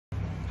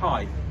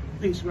Hi,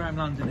 Pizzagram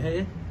London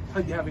here.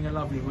 Hope you're having a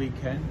lovely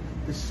weekend.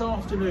 This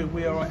afternoon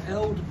we are at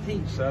Eld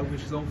Pizza,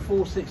 which is on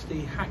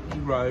 460 Hackney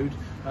Road,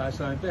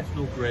 so in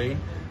Bethnal Green.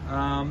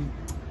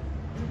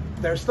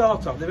 They're a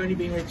start-up. They've only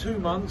been here 2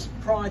 months.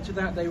 Prior to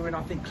that, they were in,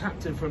 I think,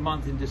 Clapton for a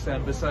month in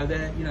December. So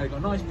they're, you know, got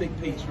a nice big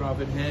pizza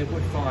oven here,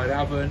 wood-fired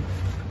oven.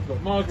 We've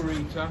got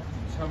margarita.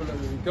 Let's have a look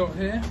what we've got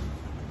here.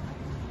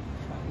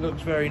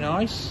 Looks very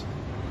nice.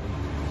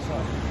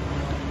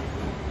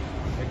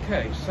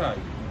 Okay, so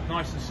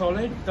nice and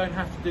solid. Don't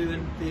have to do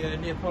the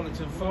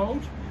Neapolitan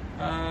fold.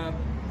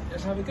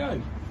 Let's have a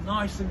go.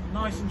 Nice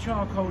and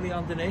charcoaly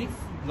underneath.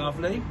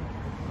 Lovely.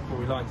 That's what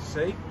we like to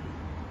see.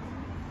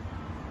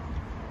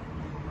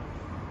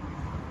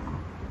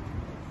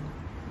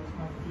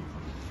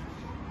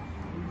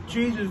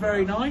 Cheese is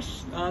very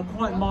nice,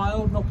 quite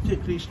mild, not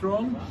particularly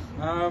strong.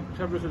 Let's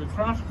have a look at the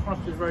crust.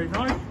 Crust is very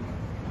nice.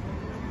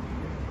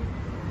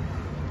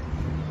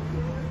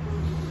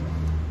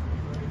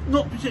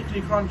 Not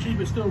particularly crunchy,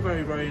 but still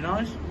very, very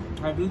nice.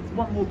 Have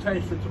one more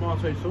taste of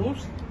tomato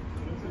sauce.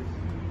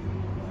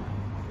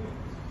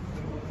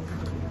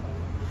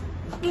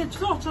 Yeah,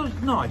 tomato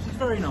is nice. It's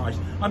very nice.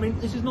 I mean,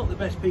 this is not the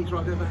best pizza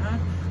I've ever had.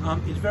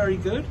 It's very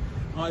good.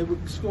 I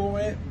would score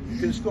it. Going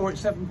to score it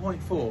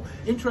 7.4.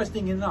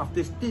 Interesting enough,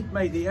 this did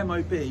make the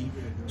MOB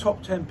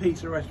top 10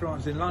 pizza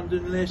restaurants in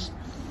London list.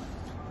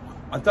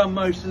 I've done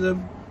most of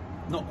them.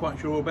 Not quite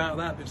sure about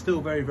that, but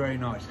still very, very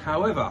nice.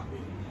 However,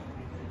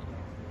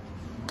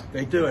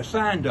 they do a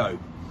Sando,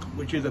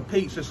 which is a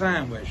pizza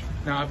sandwich.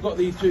 Now I've got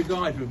these two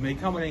guys with me.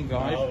 Come on in,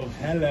 guys. Oh,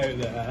 hello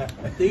there.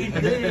 These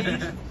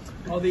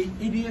are the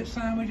idiot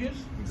sandwiches.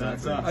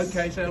 That's us.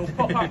 Okay, so it'll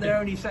pop up there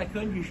any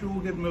second. You should all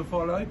give them a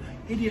follow.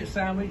 Idiot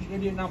sandwich,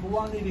 idiot number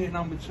 1, idiot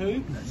number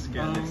 2. Let's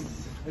get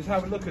this. Let's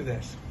have a look at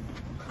this.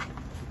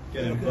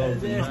 Get Look involved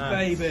at this, in that.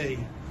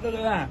 baby. Look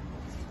at that.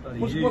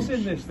 What's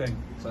in this thing?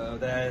 So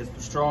there's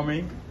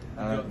pastrami,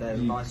 there's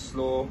a nice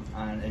slaw,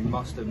 and a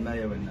mustard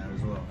mayo in there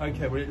as well.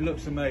 Okay, well it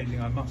looks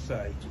amazing, I must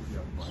say.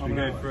 Should we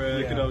go for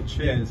a good old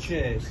cheers? Yeah,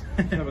 cheers.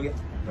 Have a look.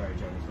 Very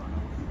generous right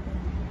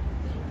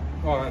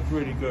now. Oh, that's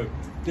really good.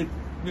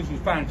 This is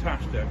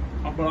fantastic.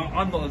 But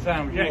I'm not a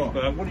sandwich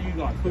expert. What do you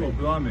guys Oh, think?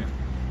 blimey.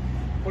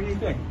 What do you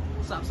think?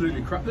 It's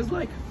absolutely crap. There's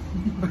like,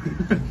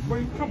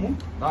 Well, come on.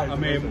 I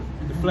mean,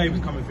 the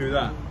flavour's coming through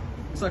that.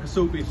 It's like a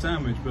salt beef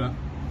sandwich, but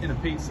in a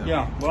pizza.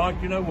 Yeah. Well,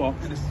 you know what?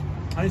 And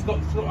And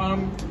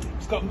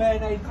it's got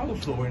mayonnaise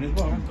coleslaw in as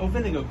well, or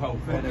vinegar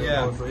coleslaw. Yeah.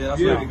 Yeah,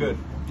 that's Yeah. really good.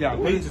 Yeah.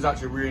 The pizza's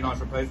actually a really nice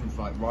replacement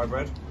for like rye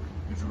bread,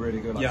 which is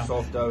really good, like Yeah.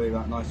 soft, doughy,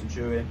 like nice and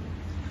chewy.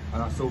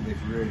 And that salt beef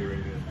is really,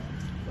 really good.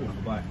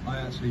 Another bite. I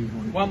actually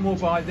want One more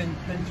bite, then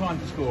time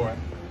to score it.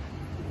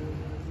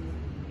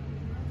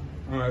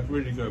 Oh, that's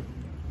really good.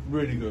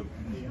 Really good.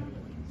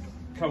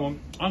 Come on,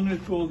 I'm going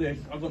to score this.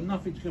 I've got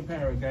nothing to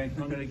compare against.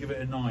 I'm going to give it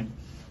a 9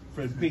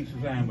 for a pizza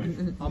sandwich.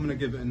 I'm going to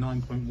give it a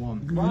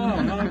 9.1. Wow,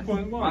 I'm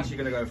 9.1. actually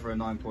going to go for a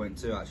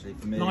 9.2 actually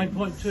for me.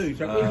 9.2.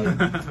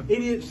 So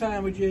idiot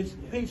sandwiches,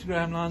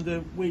 Pizzagram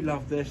London. We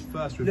love this.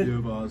 First review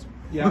of ours.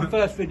 Yeah,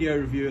 first video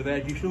review of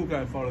theirs. You should all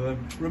go and follow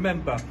them.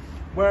 Remember,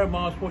 wear a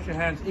mask, wash your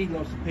hands, eat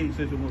lots of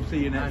pizzas, and we'll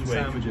see you next And week.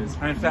 sandwiches.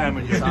 And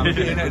sandwiches.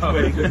 See you next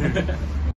week.